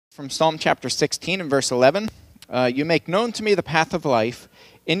From Psalm chapter 16 and verse 11, you make known to me the path of life.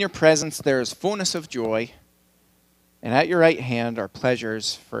 In your presence there is fullness of joy, and at your right hand are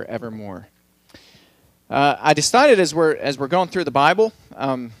pleasures forevermore. I decided as we're going through the Bible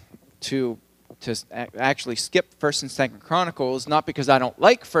to actually skip 1st and 2nd Chronicles, not because I don't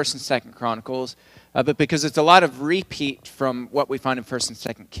like 1st and 2nd Chronicles, but because it's a lot of repeat from what we find in 1st and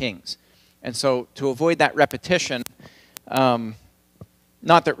 2nd Kings. And so to avoid that repetition,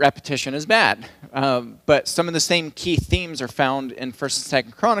 not that repetition is bad, but some of the same key themes are found in 1st and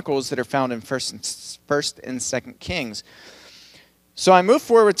 2nd Chronicles that are found in 1st and 2nd Kings. So I move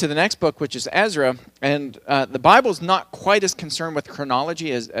forward to the next book, which is Ezra, and the Bible's not quite as concerned with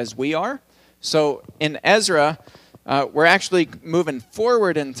chronology as we are. So in Ezra, we're actually moving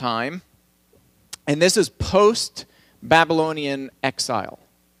forward in time, and this is post-Babylonian exile.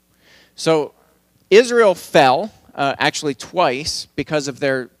 So Israel fell, actually twice, because of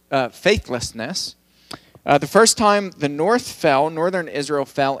their faithlessness. The first time the northern Israel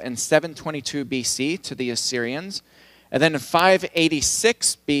fell in 722 BC to the Assyrians. And then in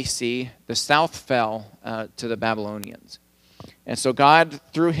 586 BC, the south fell to the Babylonians. And so God,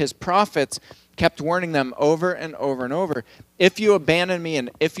 through his prophets, kept warning them over and over and over, if you abandon me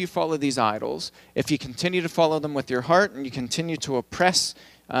and if you follow these idols, if you continue to follow them with your heart and you continue to oppress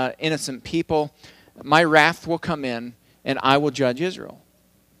innocent people, my wrath will come in and I will judge Israel.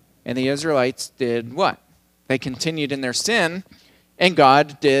 And the Israelites did what? They continued in their sin, and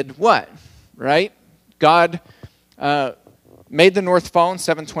God did what? Right? God made the north fall in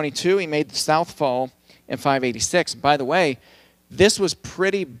 722. He made the south fall in 586. By the way, this was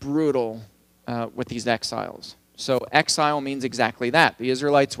pretty brutal with these exiles. So exile means exactly that. The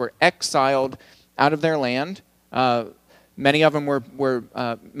Israelites were exiled out of their land. Many of them were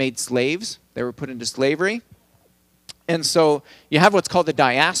made slaves. They were put into slavery. And so you have what's called the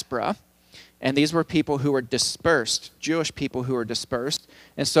diaspora. And these were people who were dispersed, Jewish people who were dispersed.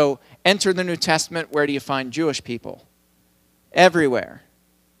 And so enter the New Testament, where do you find Jewish people? Everywhere.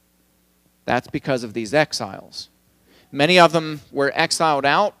 That's because of these exiles. Many of them were exiled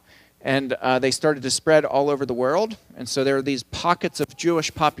out, and they started to spread all over the world. And so there are these pockets of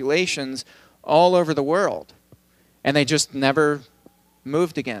Jewish populations all over the world. And they just never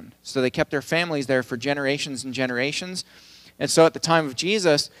moved again. So they kept their families there for generations and generations. And so at the time of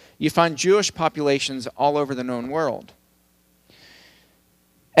Jesus, you find Jewish populations all over the known world.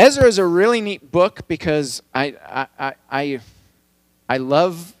 Ezra is a really neat book because I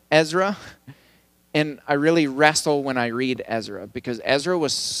love Ezra, and I really wrestle when I read Ezra, because Ezra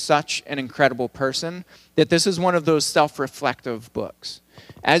was such an incredible person that this is one of those self-reflective books.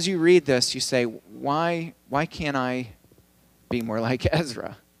 As you read this, you say, why can't I be more like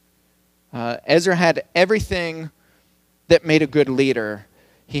Ezra? Ezra had everything that made a good leader.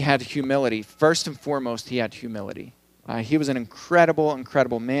 He had humility. First and foremost, he had humility. He was an incredible,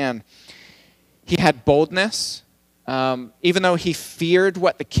 incredible man. He had boldness. Even though he feared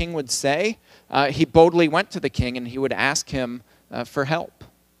what the king would say, he boldly went to the king and he would ask him for help.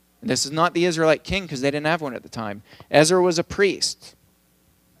 And this is not the Israelite king, because they didn't have one at the time. Ezra was a priest.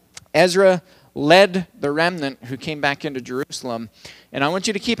 Ezra led the remnant who came back into Jerusalem. And I want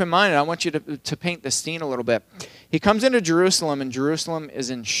you to keep in mind, and I want you to paint the scene a little bit. He comes into Jerusalem, and Jerusalem is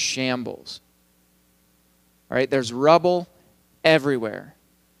in shambles. All right, there's rubble everywhere.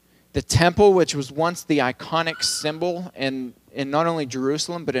 The temple, which was once the iconic symbol in not only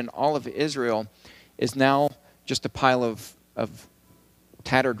Jerusalem, but in all of Israel, is now just a pile of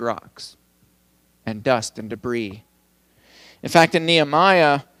tattered rocks and dust and debris. In fact, in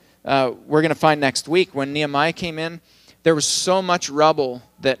Nehemiah, we're going to find next week, when Nehemiah came in, there was so much rubble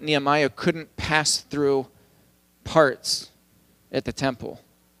that Nehemiah couldn't pass through parts at the temple.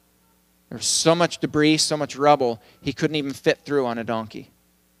 There was so much debris, so much rubble, he couldn't even fit through on a donkey.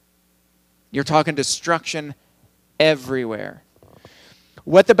 You're talking destruction everywhere.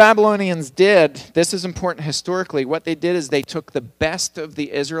 What the Babylonians did, this is important historically, what they did is they took the best of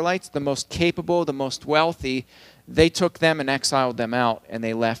the Israelites, the most capable, the most wealthy, they took them and exiled them out, and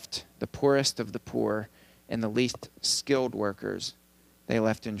they left the poorest of the poor and the least skilled workers they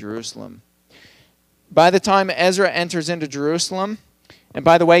left in Jerusalem. By the time Ezra enters into Jerusalem, and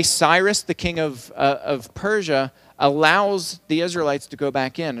by the way, Cyrus, the king of Persia, allows the Israelites to go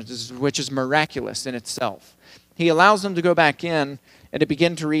back in, which is miraculous in itself. He allows them to go back in and to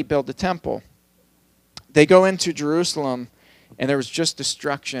begin to rebuild the temple. They go into Jerusalem, and there was just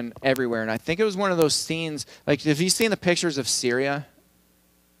destruction everywhere. And I think it was one of those scenes, like, have you seen the pictures of Syria?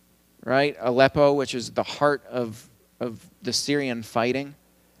 Right? Aleppo, which is the heart of the Syrian fighting.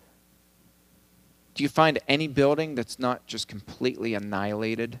 Do you find any building that's not just completely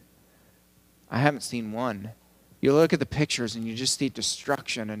annihilated? I haven't seen one. You look at the pictures and you just see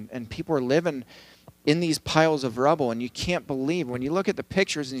destruction, and people are living in these piles of rubble, and you can't believe. When you look at the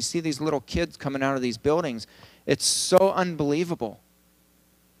pictures and you see these little kids coming out of these buildings, it's so unbelievable.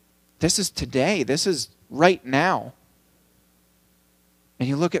 This is today. This is right now. And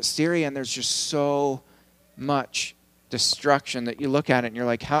you look at Syria and there's just so much destruction that you look at it and you're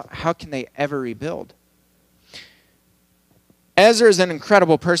like, how can they ever rebuild? Ezra is an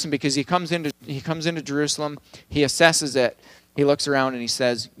incredible person because he comes into Jerusalem, he assesses it, he looks around and he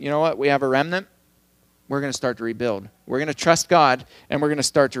says, you know what, we have a remnant, we're going to start to rebuild. We're going to trust God and we're going to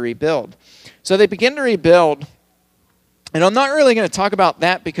start to rebuild. So they begin to rebuild, and I'm not really going to talk about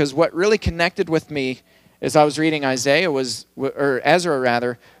that because what really connected with me as I was reading Ezra was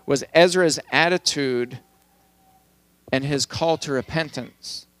Ezra's attitude and his call to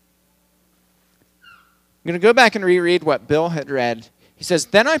repentance. I'm going to go back and reread what Bill had read. He says,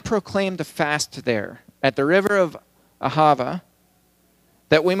 "Then I proclaimed a fast there at the river of Ahava,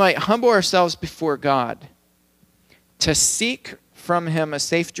 that we might humble ourselves before God, to seek from him a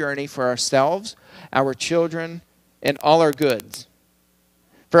safe journey for ourselves, our children, and all our goods.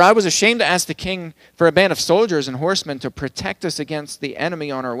 For I was ashamed to ask the king for a band of soldiers and horsemen to protect us against the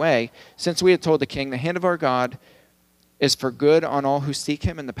enemy on our way, since we had told the king, the hand of our God is for good on all who seek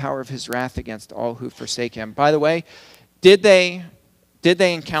him, and the power of his wrath against all who forsake him." By the way, did they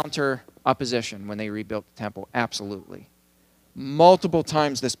encounter opposition when they rebuilt the temple? Absolutely. Multiple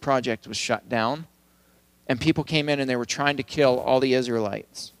times this project was shut down, and people came in and they were trying to kill all the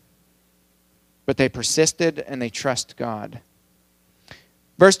Israelites. But they persisted and they trusted God.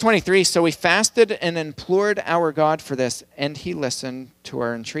 Verse 23, "So we fasted and implored our God for this, and he listened to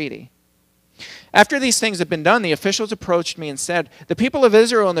our entreaty. After these things had been done, the officials approached me and said, 'The people of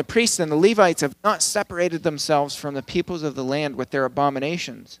Israel and the priests and the Levites have not separated themselves from the peoples of the land with their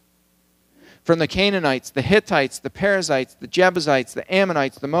abominations. From the Canaanites, the Hittites, the Perizzites, the Jebusites, the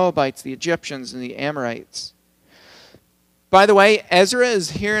Ammonites, the Moabites, the Egyptians, and the Amorites.'" By the way, Ezra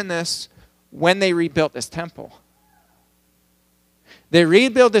is hearing this when they rebuilt this temple. They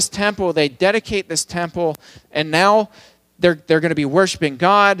rebuild this temple, they dedicate this temple, and now they're going to be worshiping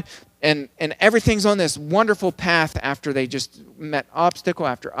God. And everything's on this wonderful path after they just met obstacle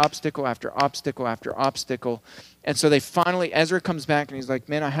after obstacle after obstacle after obstacle. And so they finally, Ezra comes back and he's like,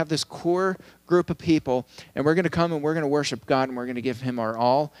 man, I have this core group of people, and we're going to come and we're going to worship God and we're going to give him our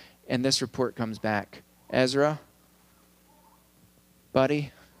all. And this report comes back. Ezra,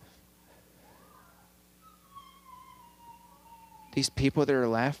 buddy, these people that are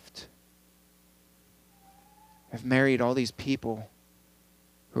left have married all these people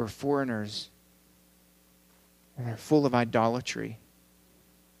who are foreigners, and they're full of idolatry.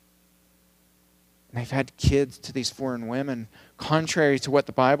 And they've had kids to these foreign women, contrary to what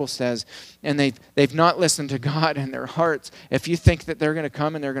the Bible says, and they've not listened to God in their hearts. If you think that they're going to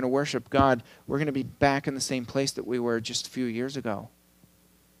come and they're going to worship God, we're going to be back in the same place that we were just a few years ago.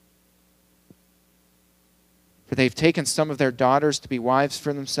 For they've taken some of their daughters to be wives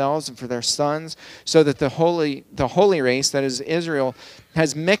for themselves and for their sons, so that the holy race, that is Israel,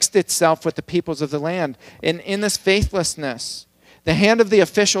 has mixed itself with the peoples of the land. And in this faithlessness, the hand of the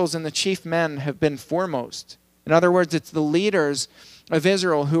officials and the chief men have been foremost. In other words, it's the leaders of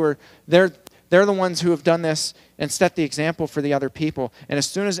Israel who are, they're the ones who have done this and set the example for the other people. And as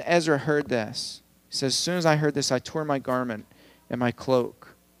soon as Ezra heard this, he says, "As soon as I heard this, I tore my garment and my cloak,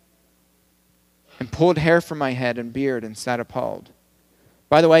 and pulled hair from my head and beard and sat appalled."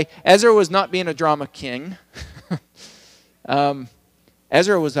 By the way, Ezra was not being a drama king.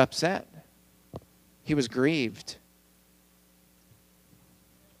 Ezra was upset. He was grieved.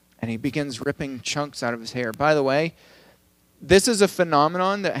 And he begins ripping chunks out of his hair. By the way, this is a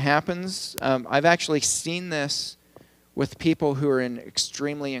phenomenon that happens. I've actually seen this with people who are in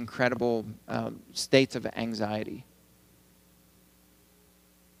extremely incredible states of anxiety.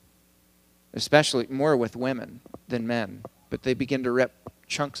 Especially more with women than men. But they begin to rip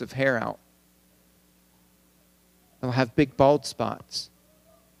chunks of hair out. They'll have big bald spots.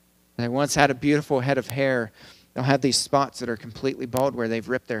 They once had a beautiful head of hair. They'll have these spots that are completely bald where they've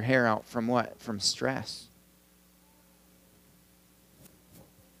ripped their hair out from what? From stress.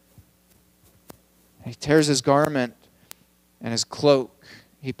 He tears his garment and his cloak.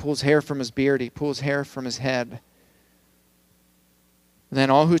 He pulls hair from his beard. He pulls hair from his head. Then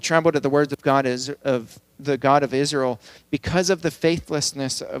all who trembled at the words of God, of the God of Israel, because of the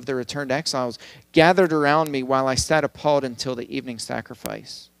faithlessness of the returned exiles, gathered around me while I sat appalled until the evening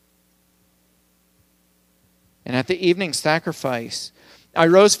sacrifice. And at the evening sacrifice, I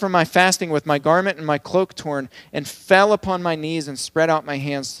rose from my fasting with my garment and my cloak torn and fell upon my knees and spread out my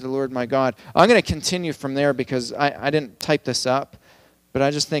hands to the Lord my God. I'm going to continue from there because I didn't type this up, but I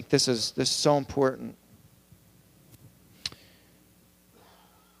just think this is so important.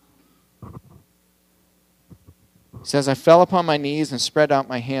 It says, I fell upon my knees and spread out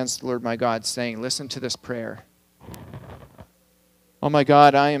my hands to the Lord my God, saying, listen to this prayer. Oh my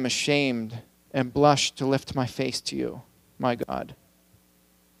God, I am ashamed and blush to lift my face to you, my God.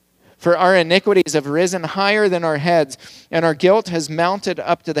 For our iniquities have risen higher than our heads, and our guilt has mounted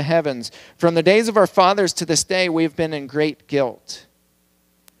up to the heavens. From the days of our fathers to this day, we have been in great guilt.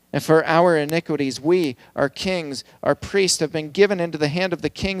 And for our iniquities, we, our kings, our priests, have been given into the hand of the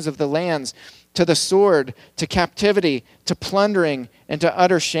kings of the lands, to the sword, to captivity, to plundering, and to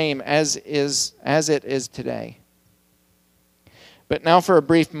utter shame, as it is today. But now for a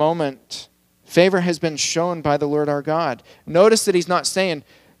brief moment, favor has been shown by the Lord our God. Notice that he's not saying,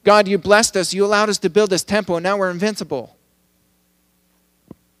 God, you blessed us, you allowed us to build this temple, and now we're invincible.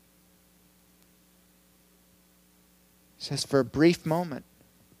 He says, for a brief moment,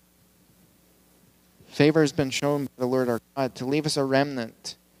 favor has been shown by the Lord our God to leave us a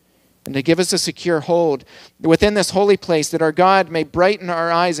remnant and to give us a secure hold within this holy place, that our God may brighten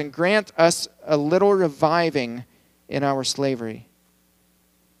our eyes and grant us a little reviving in our slavery.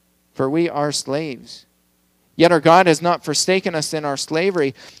 For we are slaves. Yet our God has not forsaken us in our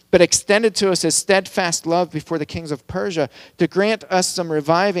slavery, but extended to us his steadfast love before the kings of Persia, to grant us some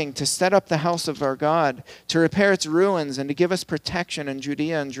reviving, to set up the house of our God, to repair its ruins, and to give us protection in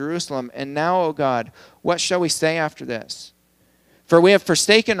Judea and Jerusalem. And now, O God, what shall we say after this? For we have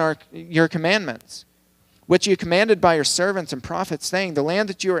forsaken your commandments, which you commanded by your servants and prophets, saying, the land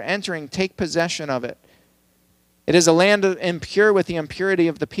that you are entering, take possession of it. It is a land impure with the impurity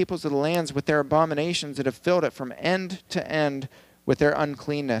of the peoples of the lands, with their abominations that have filled it from end to end with their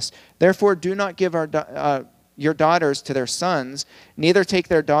uncleanness. Therefore do not give your daughters to their sons, neither take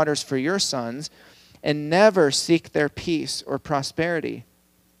their daughters for your sons, and never seek their peace or prosperity,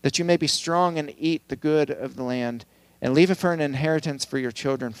 that you may be strong and eat the good of the land, and leave it for an inheritance for your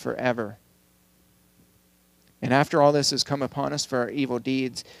children forever. And after all this has come upon us for our evil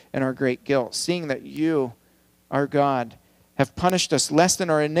deeds and our great guilt, seeing that you, our God, have punished us less than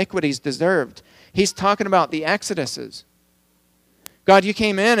our iniquities deserved. He's talking about the exoduses. God, you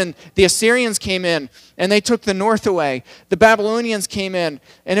came in, and the Assyrians came in, and they took the north away. The Babylonians came in,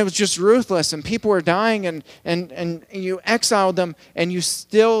 and it was just ruthless, and people were dying, and you exiled them, and you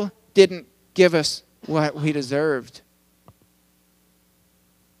still didn't give us what we deserved.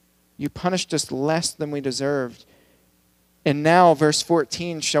 You punished us less than we deserved. And now, verse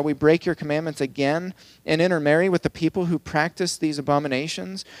 14, shall we break your commandments again and intermarry with the people who practice these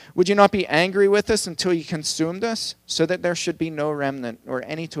abominations? Would you not be angry with us until you consumed us, so that there should be no remnant or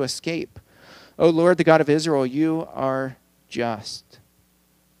any to escape? O Lord, the God of Israel, you are just.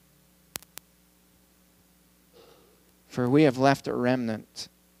 For we have left a remnant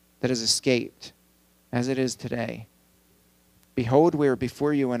that has escaped, as it is today. Behold, we are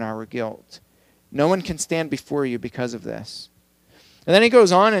before you in our guilt. No one can stand before you because of this. And then he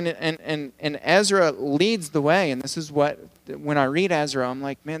goes on, and Ezra leads the way. And this is what, when I read Ezra, I'm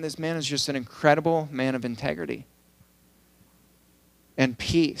like, man, this man is just an incredible man of integrity and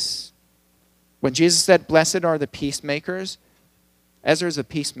peace. When Jesus said, blessed are the peacemakers, Ezra is a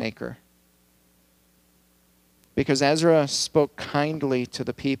peacemaker. Because Ezra spoke kindly to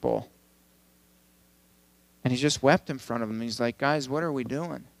the people. And he just wept in front of them. He's like, guys, what are we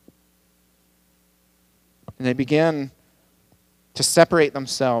doing? And they began to separate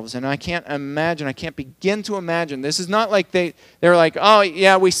themselves. And I can't begin to imagine. This is not like they were like, oh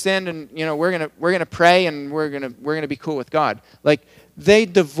yeah, we sinned, and we're gonna pray, and we're gonna be cool with God. Like, they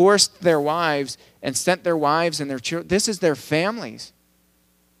divorced their wives and sent their wives and their children. This is their families.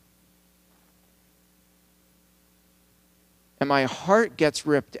 And my heart gets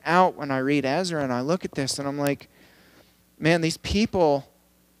ripped out when I read Ezra and I look at this and I'm like, man, these people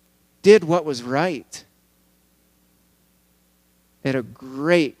did what was right at a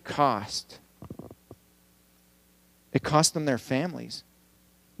great cost. It cost them their families,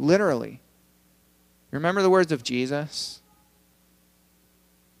 literally. Remember the words of Jesus?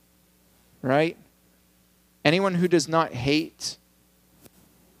 Right? Anyone who does not hate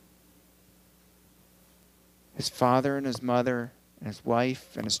his father and his mother and his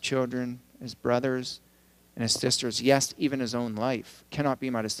wife and his children, his brothers and his sisters, yes, even his own life, cannot be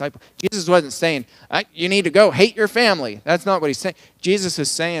my disciple. Jesus wasn't saying, you need to go hate your family. That's not what he's saying. Jesus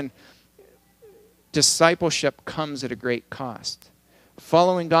is saying discipleship comes at a great cost.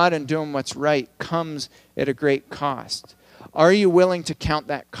 Following God and doing what's right comes at a great cost. Are you willing to count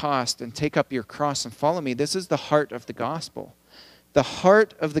that cost and take up your cross and follow me? This is the heart of the gospel. The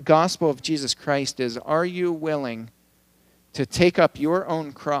heart of the gospel of Jesus Christ is, are you willing to take up your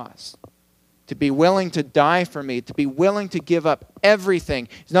own cross, to be willing to die for me, to be willing to give up everything?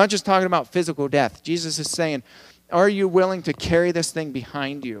 He's not just talking about physical death. Jesus is saying, are you willing to carry this thing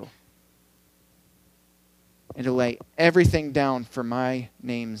behind you and to lay everything down for my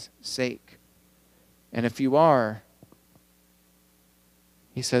name's sake? And if you are,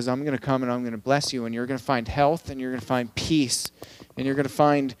 he says, I'm going to come and I'm going to bless you, and you're going to find health, and you're going to find peace, and you're going to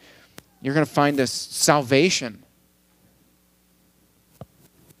find this salvation.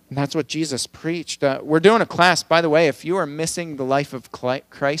 And that's what Jesus preached. We're doing a class, by the way. If you are missing the Life of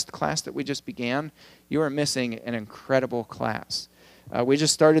Christ class that we just began, you are missing an incredible class. We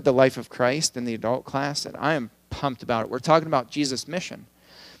just started the Life of Christ in the adult class, and I am pumped about it. We're talking about Jesus' mission.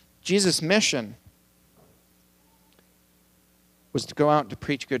 Jesus' mission was to go out and to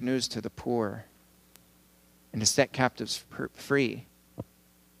preach good news to the poor and to set captives free.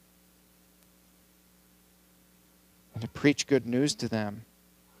 And to preach good news to them,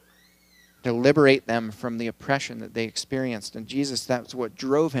 to liberate them from the oppression that they experienced. And Jesus, that's what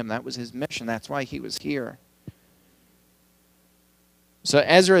drove him. That was his mission. That's why he was here. So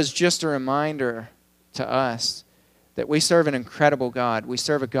Ezra is just a reminder to us that we serve an incredible God. We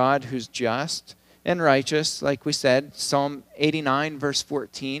serve a God who's just and righteous, like we said, Psalm 89, verse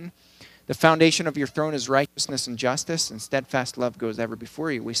 14. The foundation of your throne is righteousness and justice, and steadfast love goes ever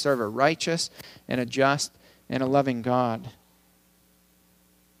before you. We serve a righteous and a just and a loving God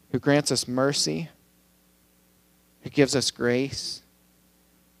who grants us mercy, who gives us grace,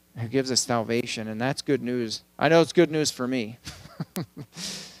 who gives us salvation, and that's good news. I know it's good news for me.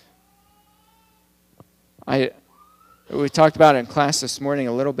 We talked about it in class this morning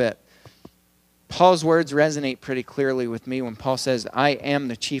a little bit. Paul's words resonate pretty clearly with me when Paul says, I am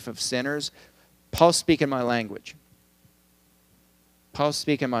the chief of sinners. Paul's speaking my language. Paul's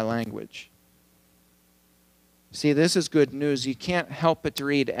speaking my language. See, this is good news. You can't help but to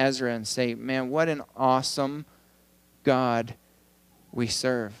read Ezra and say, man, what an awesome God we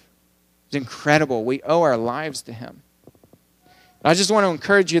serve. It's incredible. We owe our lives to him. I just want to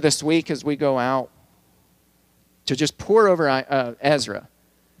encourage you this week as we go out to just pore over Ezra.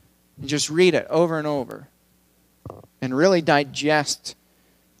 And just read it over and over. And really digest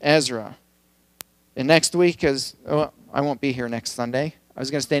Ezra. And next week I won't be here next Sunday. I was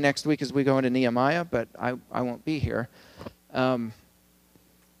going to stay next week as we go into Nehemiah, but I won't be here.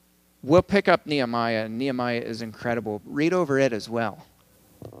 We'll pick up Nehemiah, and Nehemiah is incredible. Read over it as well.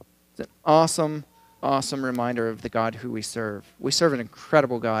 It's an awesome, awesome reminder of the God who we serve. We serve an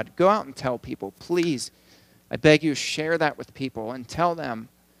incredible God. Go out and tell people, please. I beg you, share that with people and tell them.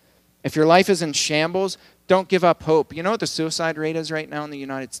 If your life is in shambles, don't give up hope. You know what the suicide rate is right now in the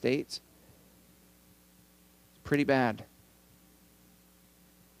United States? It's pretty bad.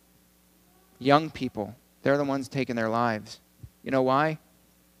 Young people, they're the ones taking their lives. You know why?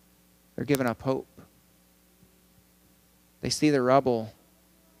 They're giving up hope. They see the rubble,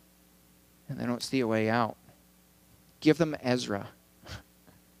 and they don't see a way out. Give them Ezra.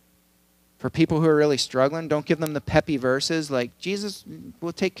 For people who are really struggling, don't give them the peppy verses like, Jesus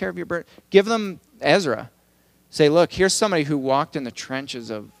will take care of your burden. Give them Ezra. Say, look, here's somebody who walked in the trenches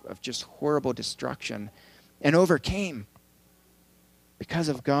of just horrible destruction and overcame because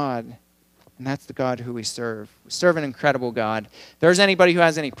of God. And that's the God who we serve. We serve an incredible God. If there's anybody who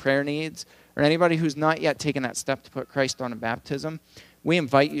has any prayer needs or anybody who's not yet taken that step to put Christ on in baptism, we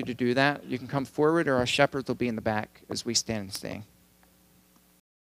invite you to do that. You can come forward, or our shepherds will be in the back as we stand and sing.